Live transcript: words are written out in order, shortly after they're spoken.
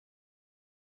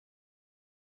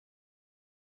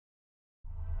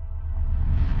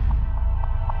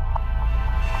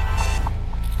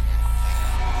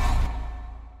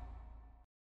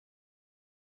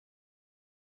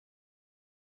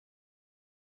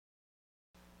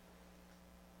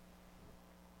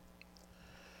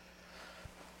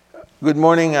Good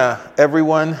morning,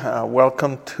 everyone.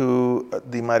 Welcome to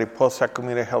the Mariposa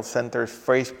Community Health Center's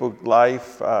Facebook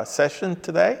Live session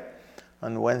today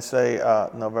on Wednesday,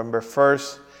 November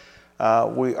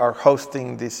 1st. We are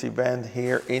hosting this event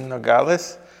here in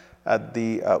Nogales at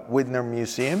the Whitner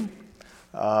Museum.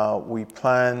 We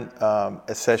plan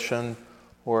a session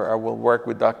where I will work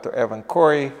with Dr. Evan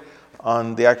Corey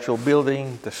on the actual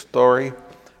building, the story,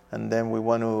 and then we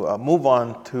want to move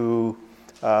on to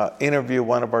interview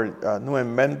one of our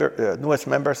newest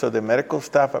members of the medical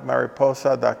staff at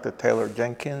Mariposa, Dr. Taylor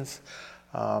Jenkins.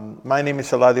 My name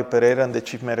is Eladio Pereira. I'm the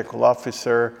Chief Medical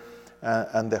Officer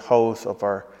and the host of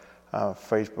our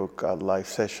Facebook Live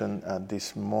session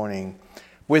this morning.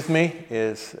 With me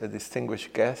is a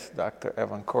distinguished guest, Dr.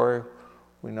 Evan Corey.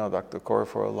 We know Dr. Corey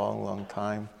for a long, long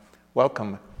time.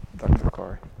 Welcome, Dr.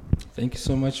 Corey. Thank you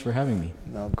so much for having me.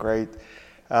 No, great.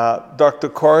 Dr.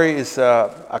 Corey is an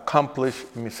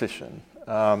accomplished musician.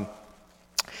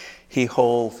 He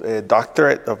holds a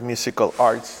doctorate of musical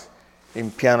arts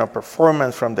in piano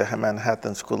performance from the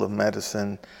Manhattan School of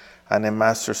Medicine and a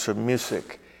master's of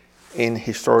music in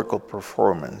historical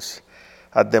performance.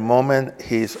 At the moment,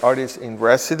 he is artist in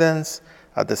residence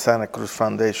at the Santa Cruz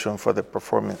Foundation for the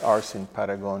Performing Arts in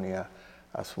Patagonia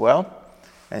as well.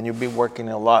 And you've been working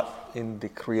a lot in the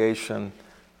creation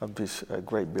of this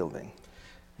great building.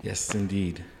 Yes,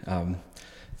 indeed.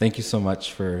 Thank you so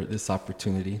much for this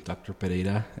opportunity, Dr.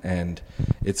 Pereira. And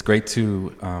it's great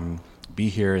to be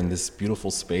here in this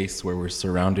beautiful space where we're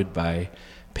surrounded by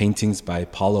paintings by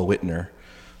Paula Whitner,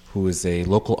 who is a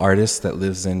local artist that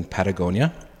lives in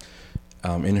Patagonia.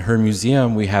 In her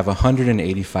museum, we have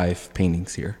 185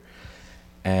 paintings here.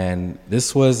 And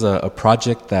this was a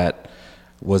project that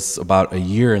was about a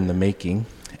year in the making,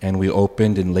 and we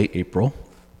opened in late April.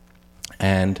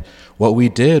 And what we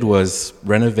did was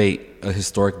renovate a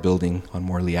historic building on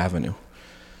Morley Avenue.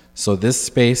 So this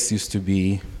space used to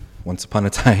be, once upon a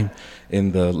time,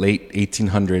 in the late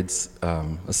 1800s,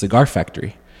 a cigar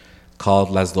factory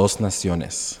called Las Dos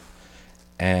Naciones.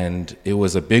 And it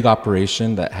was a big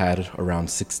operation that had around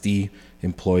 60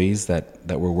 employees that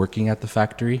were working at the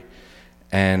factory.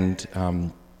 And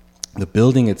the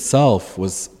building itself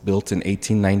was built in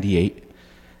 1898.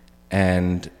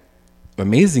 And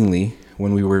amazingly,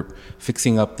 when we were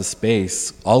fixing up the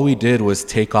space, all we did was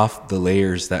take off the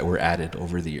layers that were added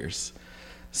over the years.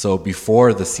 So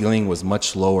before, the ceiling was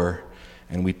much lower,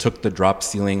 and we took the drop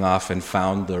ceiling off and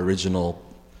found the original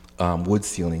wood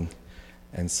ceiling.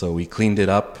 And so we cleaned it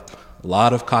up, a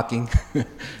lot of caulking,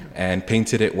 and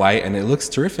painted it white, and it looks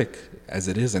terrific as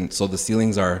it is. And so the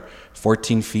ceilings are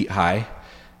 14 feet high,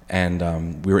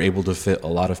 and we were able to fit a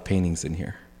lot of paintings in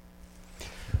here.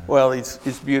 Well,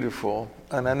 it's beautiful.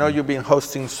 And I know you've been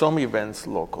hosting some events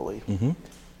locally. Mm-hmm.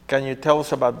 Can you tell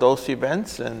us about those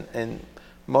events and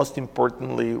most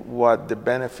importantly, what the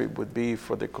benefit would be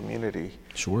for the community?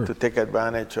 Sure. To take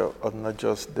advantage of not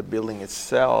just the building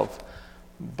itself,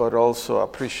 but also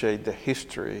appreciate the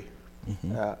history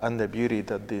and the beauty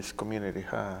that this community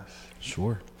has.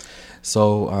 Sure.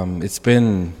 So it's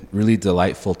been really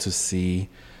delightful to see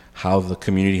how the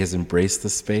community has embraced the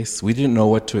space. We didn't know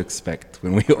what to expect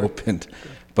when we opened,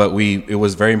 but it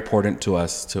was very important to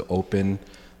us to open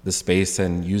the space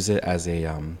and use it as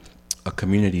a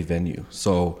community venue.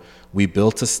 So we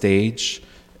built a stage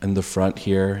in the front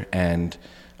here and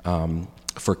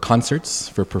for concerts,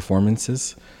 for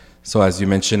performances. So as you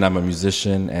mentioned, I'm a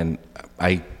musician, and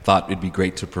I thought it'd be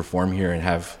great to perform here and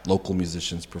have local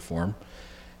musicians perform.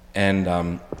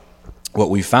 And what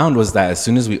we found was that as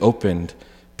soon as we opened,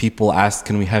 people asked,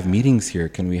 can we have meetings here?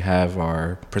 Can we have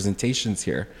our presentations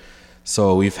here?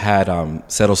 So we've had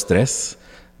Cero Stress,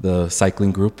 the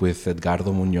cycling group with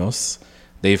Edgardo Munoz.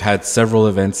 They've had several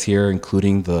events here,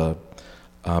 including the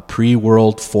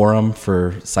pre-World Forum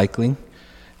for Cycling.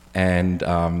 And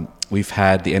we've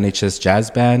had the NHS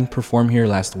Jazz Band perform here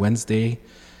last Wednesday.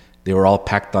 They were all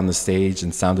packed on the stage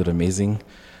and sounded amazing.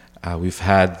 We've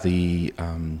had the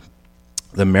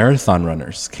marathon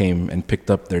runners came and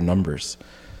picked up their numbers.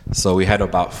 So we had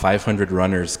about 500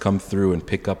 runners come through and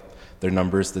pick up their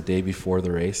numbers the day before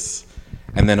the race.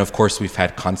 And then, of course, we've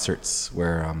had concerts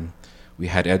where we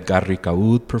had Edgar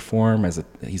Ricaud perform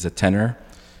he's a tenor.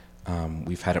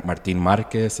 We've had Martin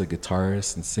Marquez, a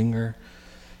guitarist and singer.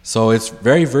 So it's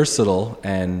very versatile,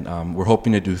 and we're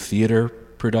hoping to do theater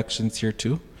productions here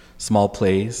too, small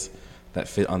plays that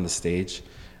fit on the stage.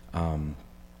 And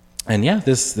yeah,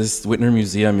 this Whitner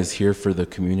Museum is here for the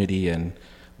community, and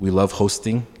we love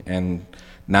hosting. And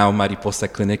now Mariposa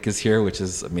Clinic is here, which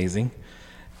is amazing.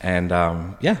 And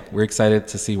yeah, we're excited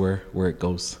to see where it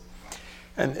goes.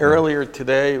 And earlier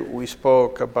today, we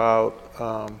spoke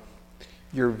about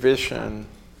your vision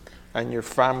and your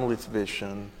family's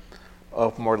vision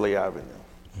of Morley Avenue.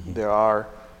 Mm-hmm. There are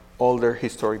older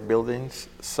historic buildings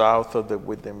south of the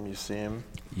Whitney Museum.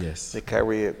 Yes. They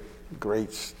carry a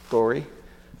great story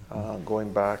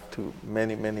going back to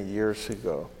many, many years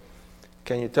ago.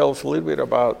 Can you tell us a little bit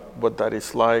about what that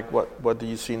is like? What do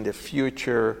you see in the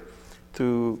future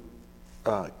to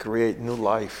create new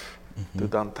life to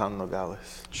downtown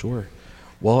Nogales? Sure.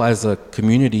 Well, as a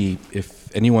community,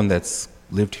 if anyone that's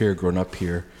lived here, grown up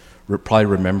here, probably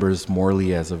remembers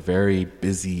Morley as a very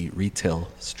busy retail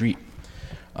street.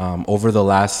 Over the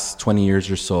last 20 years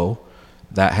or so,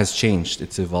 that has changed.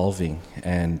 It's evolving,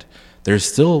 and there's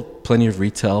still plenty of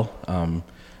retail.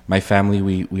 My family,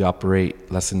 we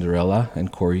operate La Cinderella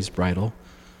and Corey's Bridal.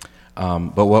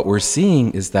 But what we're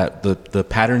seeing is that the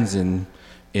patterns in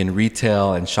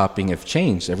retail and shopping have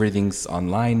changed. Everything's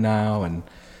online now,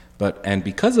 and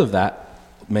because of that,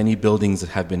 many buildings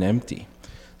have been empty.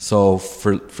 So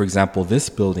for example, this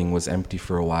building was empty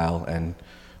for a while, and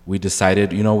we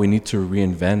decided, we need to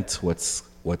reinvent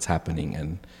what's happening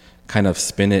and kind of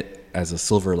spin it as a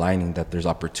silver lining that there's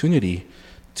opportunity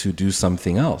to do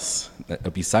something else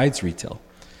besides retail.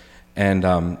 And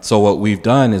so what we've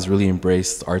done is really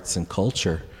embraced arts and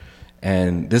culture.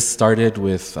 And this started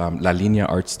with La Línea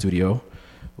Art Studio,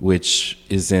 which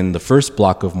is in the first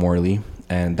block of Morley.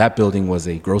 And that building was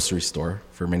a grocery store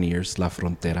for many years, La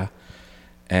Frontera.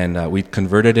 And we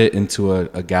converted it into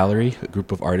a gallery, a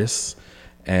group of artists.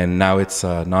 And now it's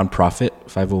a nonprofit,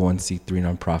 501c3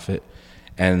 nonprofit.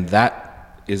 And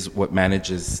that is what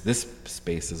manages this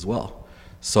space as well.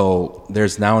 So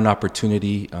there's now an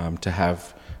opportunity to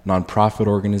have nonprofit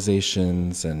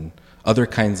organizations and other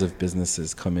kinds of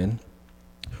businesses come in.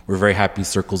 We're very happy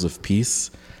Circles of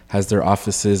Peace has their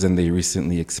offices, and they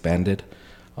recently expanded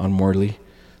on Morley.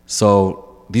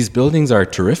 So these buildings are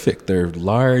terrific. They're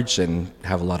large and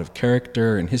have a lot of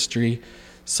character and history.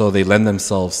 So they lend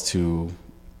themselves to,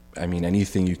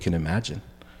 anything you can imagine.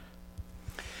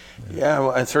 Yeah,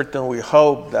 well, and certainly we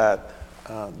hope that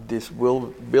this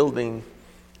building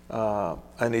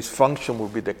and its function will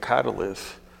be the catalyst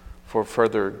for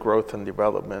further growth and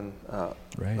development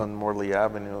on Morley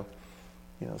Avenue.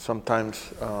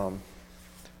 Sometimes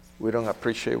we don't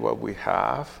appreciate what we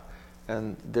have,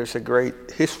 and there's a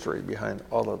great history behind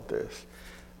all of this.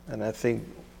 And I think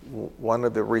one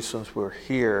of the reasons we're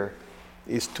here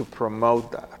is to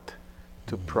promote that,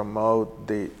 to promote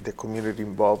the community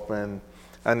involvement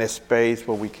and a space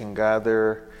where we can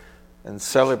gather and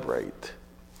celebrate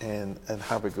and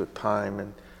have a good time.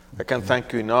 And I can't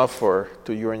thank you enough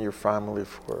to you and your family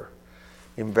for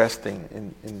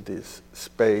investing in this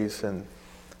space, and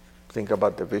think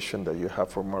about the vision that you have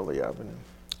for Morley Avenue.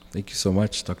 Thank you so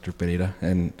much, Dr. Pereira.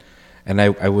 And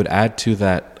I would add to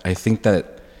that, I think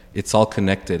that it's all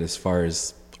connected as far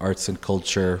as arts and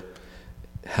culture,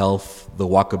 health, the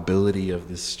walkability of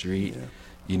this street.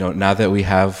 Yeah. Now that we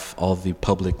have all the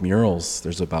public murals,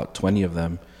 there's about 20 of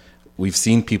them, we've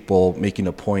seen people making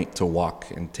a point to walk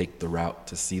and take the route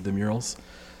to see the murals.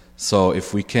 So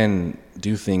if we can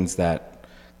do things that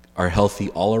are healthy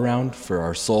all around for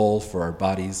our soul, for our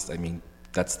bodies,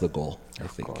 that's the goal, I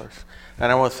think. Of course. And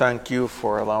I want to thank you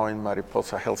for allowing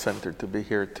Mariposa Health Center to be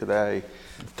here today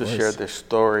to share this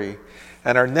story.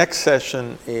 And our next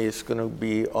session is going to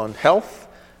be on health.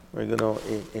 We're going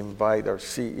to invite our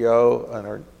CEO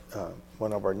and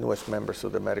one of our newest members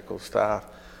of the medical staff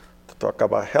to talk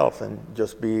about health, and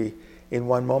just be in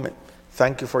one moment.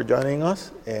 Thank you for joining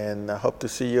us, and I hope to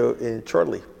see you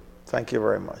shortly. Thank you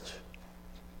very much.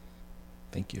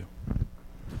 Thank you.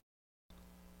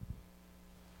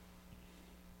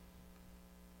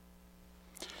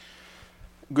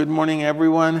 Good morning,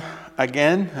 everyone.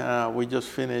 Again, we just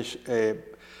finished a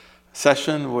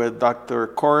session with Dr.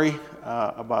 Corey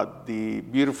about the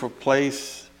beautiful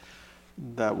place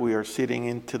that we are sitting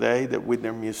in today, the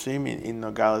Whitney Museum in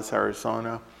Nogales,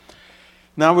 Arizona.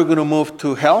 Now we're going to move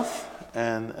to health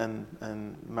and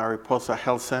Mariposa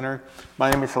Health Center. My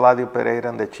name is Eladio Pereira.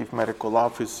 I'm the Chief Medical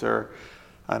Officer,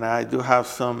 and I do have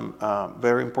some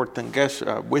very important guests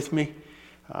with me.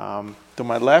 To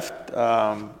my left,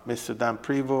 Mr. Dan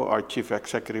Prevo, our Chief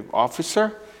Executive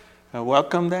Officer.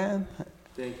 Welcome, Dan.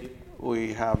 Thank you.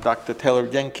 We have Dr. Taylor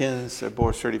Jenkins, a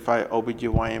board-certified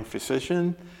OBGYN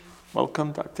physician.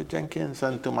 Welcome, Dr. Jenkins.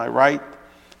 And to my right,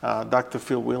 Dr.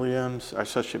 Phil Williams, our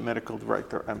Associate Medical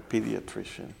Director and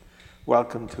Pediatrician.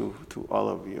 Welcome to all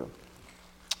of you.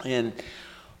 And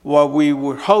what we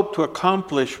would hope to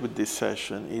accomplish with this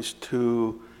session is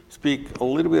to speak a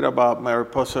little bit about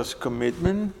Mariposa's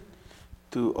commitment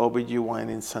to OBGYN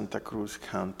in Santa Cruz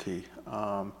County.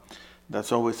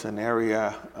 That's always an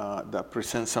area that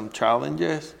presents some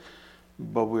challenges,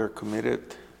 but we are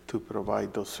committed to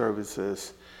provide those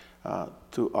services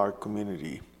to our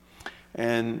community.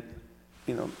 And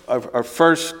our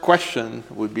first question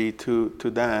would be to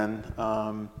Dan.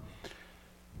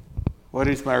 What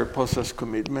is Mariposa's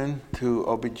commitment to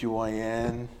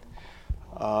OBGYN,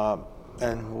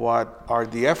 and what are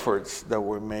the efforts that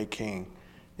we're making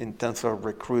in terms of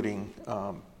recruiting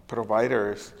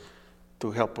providers to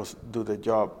help us do the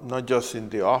job, not just in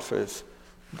the office,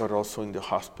 but also in the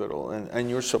hospital, and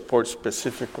your support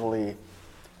specifically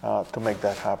to make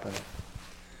that happen?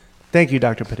 Thank you,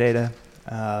 Dr. Pineda.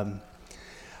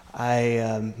 I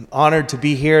am honored to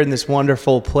be here in this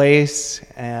wonderful place,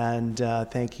 and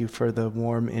thank you for the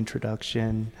warm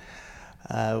introduction.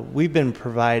 We've been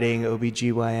providing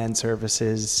OBGYN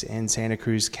services in Santa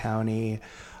Cruz County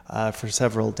for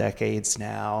several decades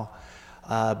now.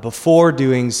 Before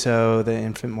doing so, the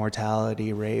infant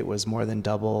mortality rate was more than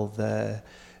double the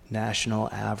national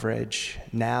average.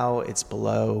 Now it's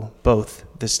below both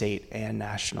the state and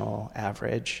national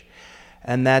average.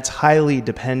 And that's highly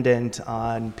dependent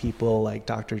on people like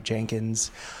Dr.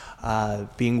 Jenkins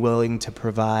being willing to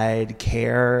provide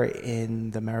care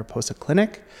in the Mariposa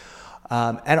Clinic,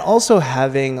 and also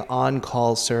having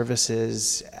on-call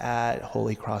services at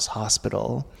Holy Cross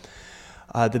Hospital.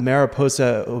 The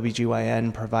Mariposa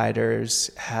OBGYN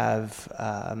providers have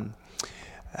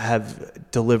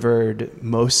delivered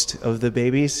most of the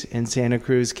babies in Santa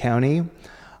Cruz County.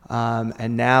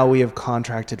 And now we have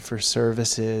contracted for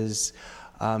services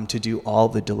to do all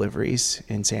the deliveries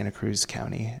in Santa Cruz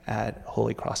County at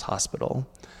Holy Cross Hospital.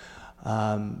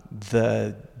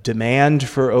 The demand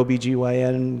for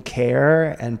OBGYN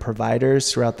care and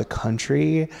providers throughout the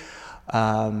country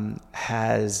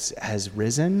has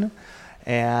risen,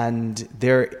 and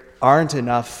there aren't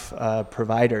enough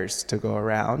providers to go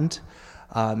around.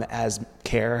 As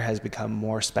care has become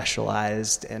more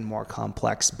specialized and more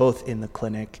complex, both in the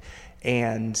clinic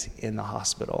and in the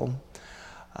hospital.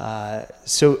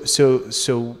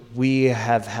 So we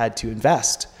have had to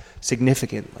invest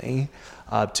significantly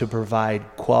to provide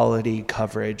quality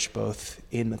coverage both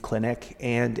in the clinic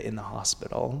and in the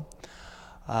hospital.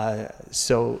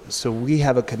 So we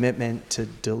have a commitment to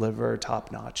deliver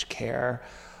top-notch care,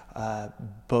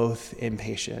 both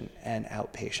inpatient and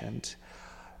outpatient.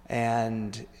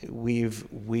 And we've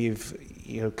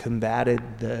combated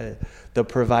the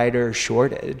provider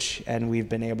shortage, and we've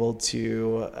been able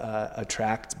to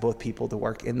attract both people to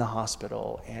work in the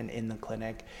hospital and in the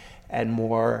clinic, and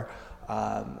more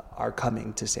are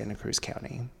coming to Santa Cruz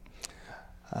County.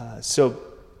 So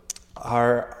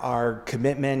our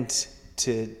commitment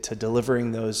to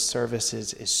delivering those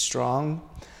services is strong,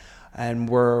 and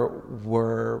we're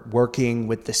working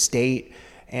with the state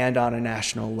and on a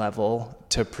national level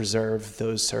to preserve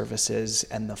those services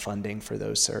and the funding for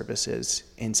those services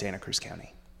in Santa Cruz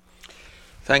County.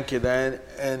 Thank you, Dan.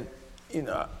 And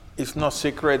it's no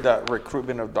secret that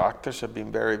recruitment of doctors have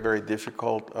been very, very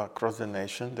difficult across the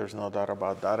nation. There's no doubt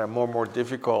about that, and more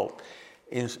difficult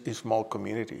in small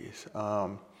communities.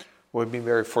 We've been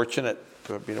very fortunate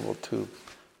to have been able to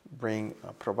bring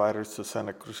providers to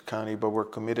Santa Cruz County, but we're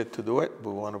committed to do it.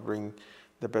 We want to bring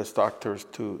the best doctors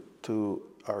to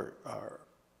our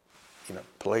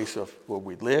place of where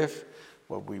we live,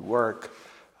 where we work,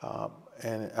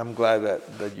 and I'm glad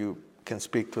that you can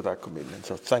speak to that commitment.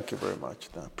 So thank you very much.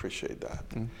 I appreciate that.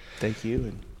 Thank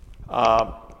you.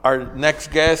 Our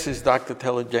next guest is Dr.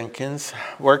 Taylor Jenkins.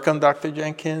 Welcome, Dr.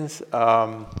 Jenkins.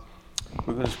 We're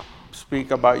going to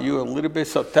speak about you a little bit.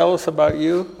 So tell us about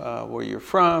you, where you're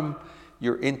from,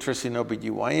 your interest in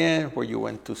OBGYN, where you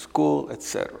went to school,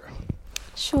 etc.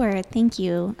 Sure, thank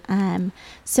you.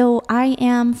 So I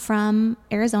am from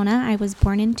Arizona. I was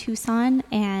born in Tucson,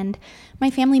 and my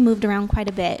family moved around quite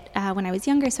a bit when I was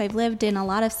younger. So I've lived in a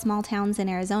lot of small towns in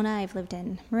Arizona. I've lived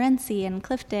in Morenci and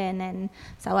Clifton and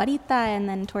Sahuarita, and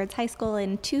then towards high school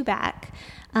in Tubac.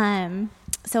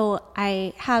 So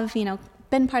I have,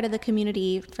 been part of the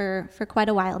community for quite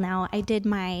a while now. I did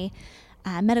my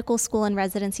medical school and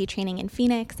residency training in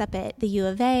Phoenix up at the U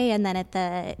of A, and then at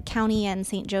the County and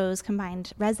St. Joe's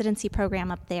combined residency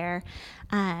program up there.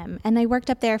 And I worked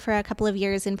up there for a couple of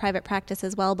years in private practice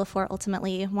as well, before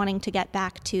ultimately wanting to get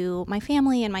back to my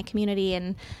family and my community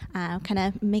and kind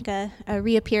of make a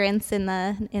reappearance in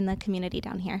the community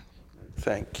down here.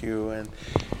 Thank you. And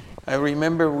I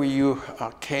remember when you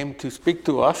came to speak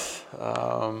to us,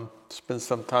 spend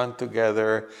some time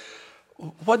together.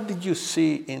 What did you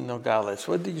see in Nogales?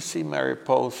 What did you see in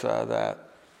Mariposa that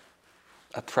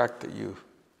attracted you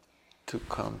to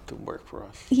come to work for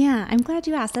us? Yeah, I'm glad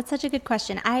you asked. That's such a good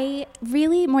question. I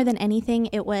really, more than anything,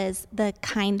 it was the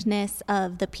kindness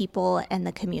of the people and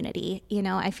the community.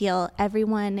 I feel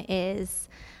everyone is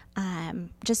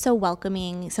just so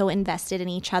welcoming, so invested in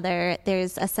each other.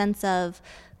 There's a sense of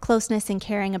closeness and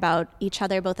caring about each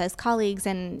other, both as colleagues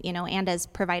and as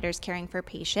providers caring for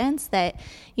patients, that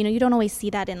you don't always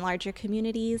see that in larger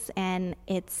communities. And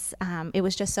it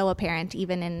was just so apparent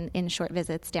even in short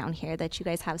visits down here that you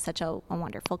guys have such a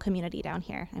wonderful community down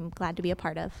here. I'm glad to be a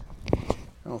part of.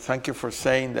 Well, thank you for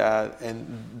saying that. And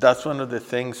that's one of the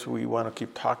things we want to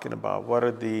keep talking about. What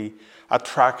are the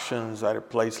attractions that a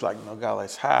place like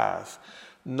Nogales has,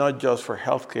 not just for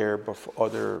healthcare, but for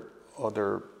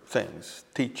other things,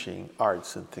 teaching,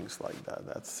 arts, and things like that.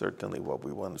 That's certainly what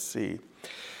we want to see.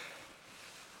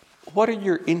 What are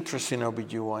your interests in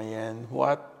OBGYN?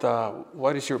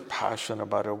 What is your passion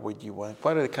about OBGYN?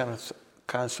 What are the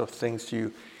kinds of things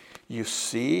you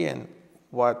see, and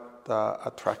what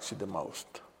attracts you the most?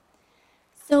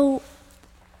 So,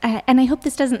 and I hope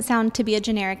this doesn't sound to be a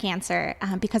generic answer,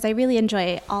 because I really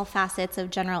enjoy all facets of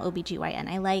general OBGYN.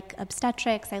 I like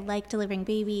obstetrics, I like delivering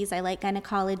babies, I like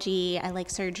gynecology, I like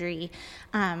surgery.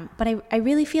 But I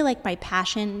really feel like my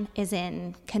passion is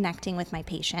in connecting with my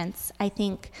patients. I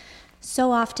think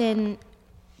so often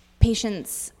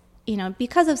patients,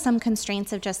 because of some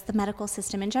constraints of just the medical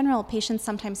system in general, patients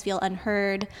sometimes feel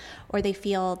unheard, or they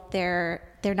feel they're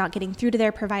not getting through to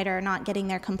their provider, or not getting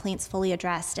their complaints fully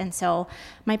addressed. And so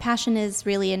my passion is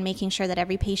really in making sure that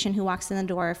every patient who walks in the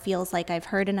door feels like I've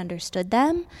heard and understood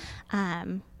them.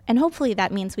 And hopefully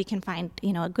that means we can find,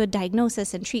 a good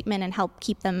diagnosis and treatment and help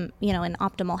keep them, in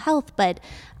optimal health. But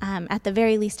at the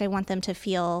very least, I want them to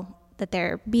feel that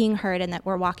they're being heard and that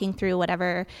we're walking through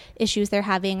whatever issues they're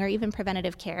having, or even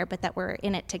preventative care, but that we're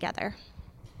in it together.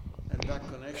 And that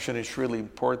connection is really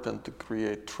important to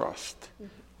create trust. Mm-hmm.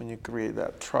 When you create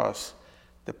that trust,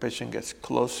 the patient gets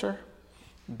closer,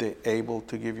 they're able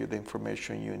to give you the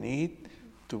information you need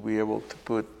to be able to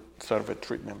put sort of a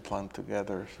treatment plan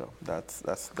together. So that's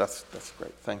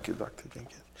great. Thank you, Dr.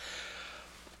 Jenkins.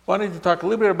 Wanted to talk a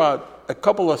little bit about a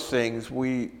couple of things.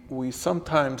 We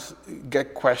sometimes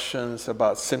get questions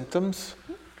about symptoms.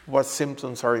 What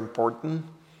symptoms are important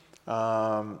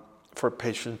for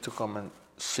patients to come and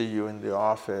see you in the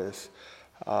office?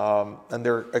 And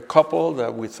there are a couple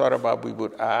that we thought about we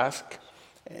would ask,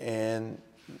 and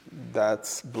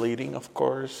that's bleeding, of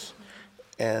course,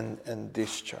 and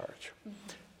discharge.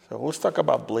 So let's talk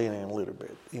about bleeding a little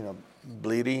bit.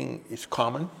 Bleeding is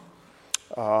common.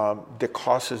 The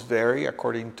causes vary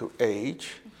according to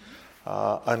age.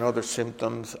 And other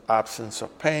symptoms, absence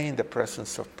of pain, the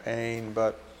presence of pain.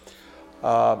 But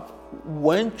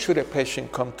when should a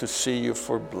patient come to see you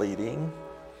for bleeding?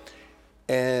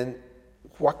 And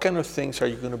what kind of things are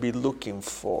you going to be looking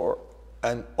for,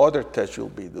 and other tests you'll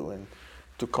be doing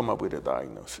to come up with a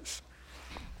diagnosis?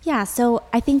 Yeah, so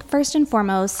I think first and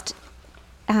foremost,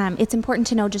 it's important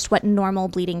to know just what normal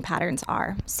bleeding patterns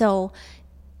are. So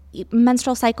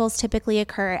menstrual cycles typically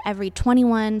occur every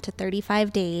 21 to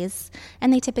 35 days,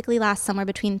 and they typically last somewhere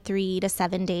between 3 to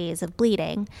 7 days of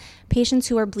bleeding. Patients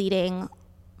who are bleeding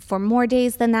for more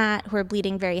days than that, who are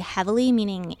bleeding very heavily,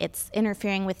 meaning it's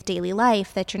interfering with daily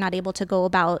life, that you're not able to go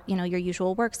about, your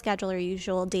usual work schedule or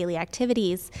usual daily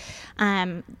activities.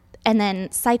 And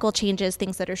then cycle changes,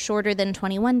 things that are shorter than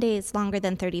 21 days, longer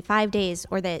than 35 days,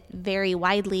 or that vary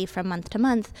widely from month to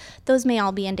month, those may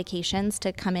all be indications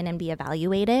to come in and be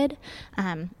evaluated.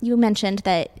 You mentioned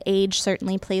that age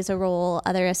certainly plays a role,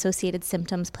 other associated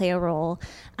symptoms play a role,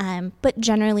 but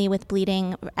generally with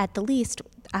bleeding, at the least,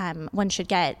 one should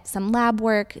get some lab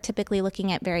work, typically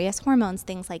looking at various hormones,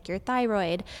 things like your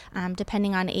thyroid,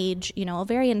 depending on age,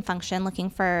 ovarian function, looking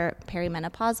for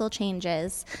perimenopausal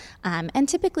changes, and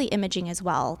typically imaging as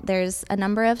well. There's a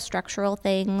number of structural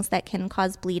things that can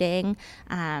cause bleeding,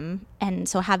 and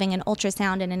so having an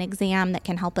ultrasound and an exam that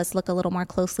can help us look a little more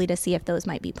closely to see if those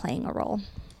might be playing a role.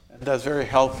 And that's very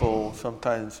helpful.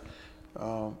 Sometimes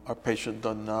our patients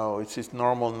don't know. It's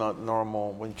normal, not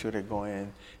normal, when should they go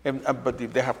in? But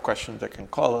if they have questions, they can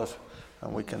call us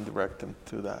and we can direct them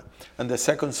to that. And the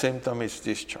second symptom is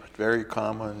discharge, very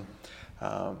common.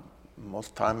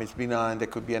 Most time it's benign, there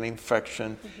could be an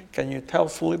infection. Mm-hmm. Can you tell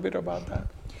us a little bit about that?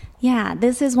 Yeah,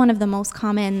 this is one of the most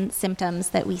common symptoms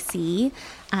that we see.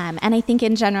 And I think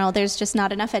in general, there's just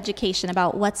not enough education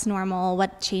about what's normal,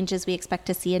 what changes we expect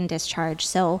to see in discharge.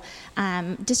 So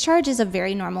discharge is a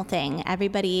very normal thing. Every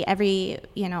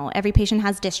patient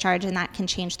has discharge, and that can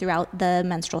change throughout the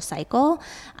menstrual cycle.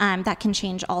 That can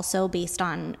change also based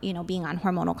on, being on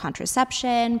hormonal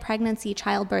contraception, pregnancy,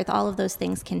 childbirth, all of those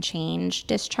things can change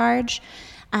discharge.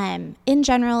 In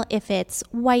general, if it's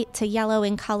white to yellow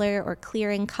in color or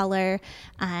clear in color,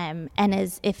 and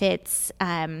if it's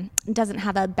doesn't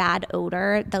have a bad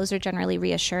odor, those are generally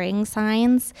reassuring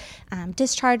signs.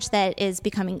 Discharge that is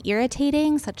becoming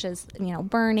irritating, such as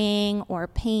burning or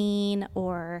pain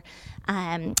or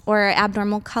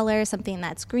abnormal color, something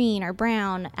that's green or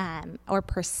brown, or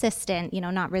persistent,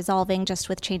 not resolving just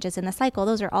with changes in the cycle.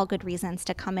 Those are all good reasons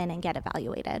to come in and get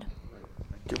evaluated.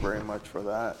 Thank you very much for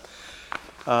that.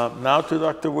 Now to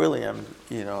Dr. Williams.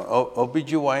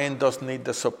 OBGYN does need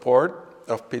the support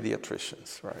of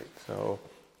pediatricians, right? So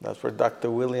that's where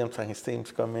Dr. Williams and his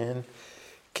teams come in.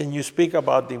 Can you speak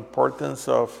about the importance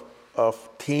of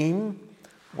team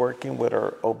working with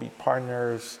our OB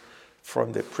partners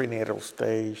from the prenatal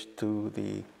stage to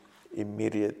the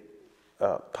immediate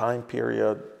time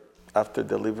period after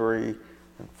delivery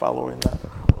and following that?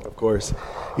 Of course.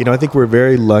 I think we're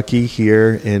very lucky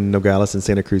here in Nogales and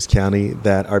Santa Cruz County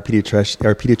that our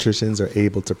pediatricians are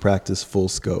able to practice full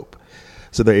scope.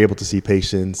 So they're able to see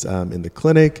patients in the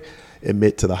clinic,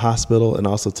 admit to the hospital, and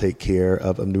also take care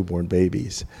of newborn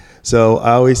babies. So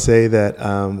I always say that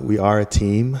we are a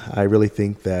team. I really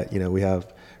think that, we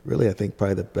have I think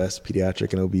probably the best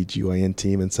pediatric and OB/GYN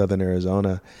team in Southern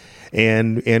Arizona.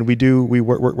 And we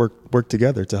work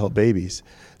together to help babies.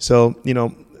 So,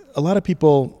 a lot of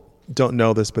people don't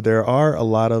know this, but there are a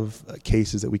lot of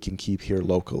cases that we can keep here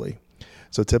locally.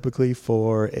 So typically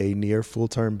for a near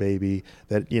full-term baby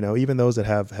that, even those that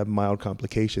have mild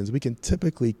complications, we can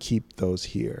typically keep those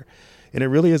here. And it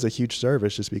really is a huge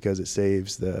service just because it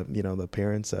saves the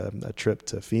parents a trip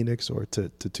to Phoenix or to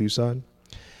Tucson.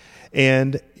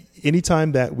 And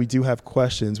anytime that we do have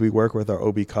questions, we work with our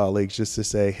OB colleagues just to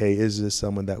say, hey, is this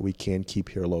someone that we can keep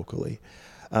here locally?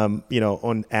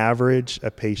 On average,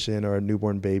 a patient or a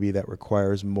newborn baby that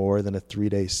requires more than a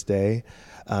 3-day stay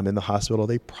in the hospital,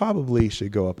 they probably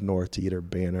should go up north to either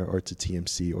Banner or to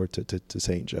TMC or to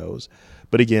St. Joe's.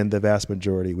 But again, the vast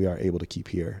majority we are able to keep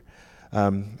here. I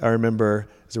remember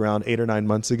it was around 8 or 9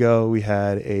 months ago, we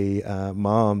had a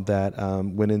mom that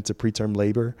went into preterm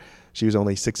labor. She was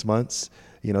only 6 months.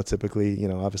 Typically,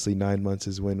 obviously 9 months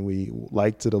is when we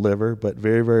like to deliver, but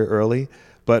very, very early.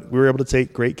 But we were able to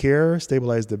take great care,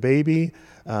 stabilize the baby,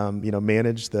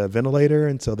 manage the ventilator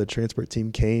until the transport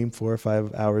team came 4 or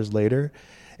 5 hours later.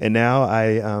 And now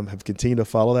I have continued to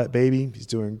follow that baby. He's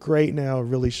doing great now,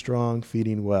 really strong,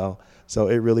 feeding well. So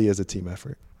it really is a team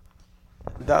effort.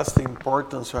 That's the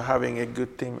importance of having a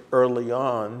good team early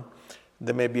on.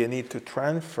 There may be a need to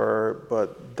transfer,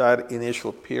 but that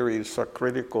initial period is so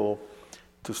critical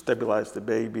to stabilize the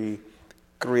baby,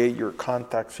 create your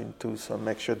contacts in Tucson,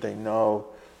 make sure they know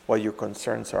what your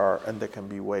concerns are and they can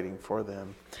be waiting for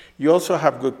them. You also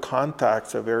have good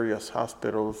contacts of various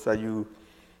hospitals that you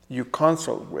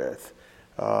consult with,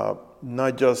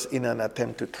 not just in an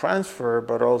attempt to transfer,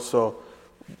 but also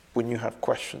when you have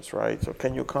questions, right? So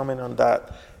can you comment on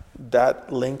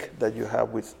that link that you have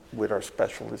with our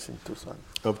specialists in Tucson?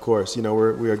 Of course.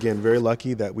 We're again very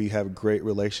lucky that we have great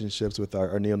relationships with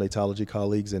our neonatology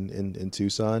colleagues in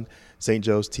Tucson, St.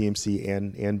 Joe's, TMC,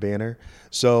 and Banner.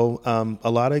 So a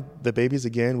lot of the babies,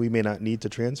 again, we may not need to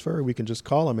transfer. We can just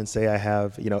call them and say, I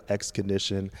have, X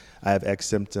condition, I have X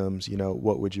symptoms,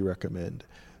 what would you recommend?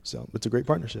 So it's a great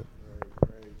partnership.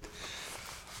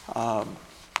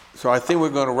 So I think we're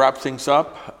going to wrap things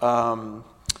up.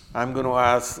 I'm going to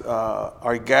ask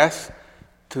our guests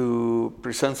to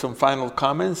present some final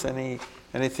comments.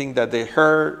 Anything that they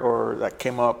heard or that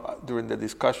came up during the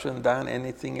discussion. Dan,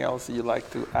 anything else you'd like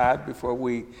to add before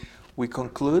we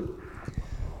conclude?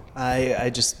 I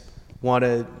just want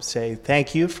to say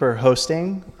thank you for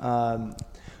hosting. I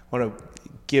want to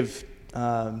give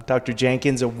Dr.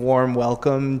 Jenkins a warm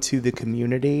welcome to the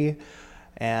community.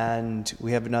 And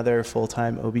we have another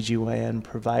full-time OBGYN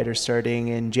provider starting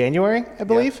in January, I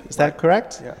believe. Yeah, is that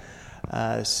correct?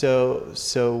 Yeah.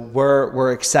 So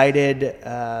we're excited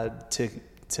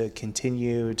to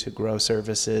continue to grow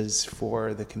services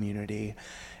for the community,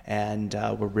 and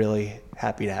we're really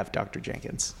happy to have Dr.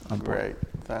 Jenkins on board. Great,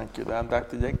 thank you. Dan,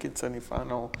 Dr. Jenkins, any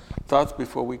final thoughts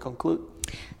before we conclude?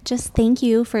 Just thank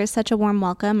you for such a warm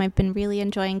welcome. I've been really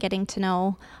enjoying getting to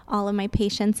know all of my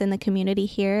patients in the community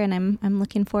here, and I'm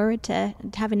looking forward to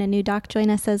having a new doc join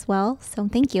us as well. So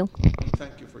thank you.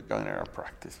 Thank you for joining our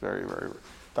practice. Very, very.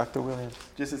 Dr. Williams.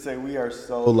 Just to say, we are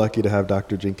so lucky to have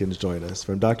Dr. Jenkins join us.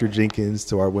 From Dr. Jenkins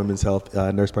to our women's health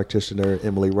nurse practitioner,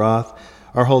 Emily Roth,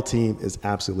 our whole team is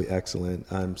absolutely excellent.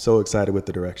 I'm so excited with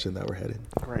the direction that we're headed.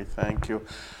 Great, thank you.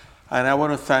 And I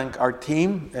want to thank our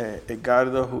team,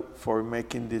 Edgardo, for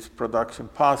making this production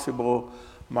possible,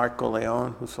 Marco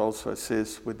Leon, who's also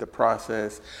assists with the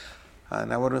process,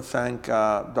 And I want to thank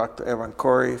Dr. Evan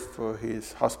Corey for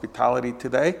his hospitality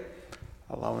today,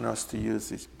 allowing us to use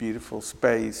this beautiful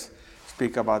space,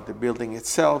 speak about the building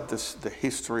itself, the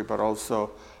history, but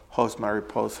also host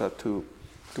Mariposa to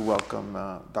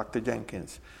welcome Dr.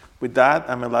 Jenkins. With that,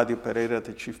 I'm Eladio Pereira,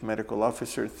 the Chief Medical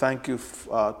Officer. Thank you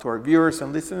to our viewers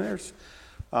and listeners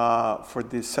for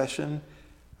this session,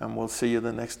 and we'll see you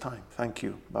the next time. Thank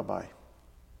you. Bye-bye.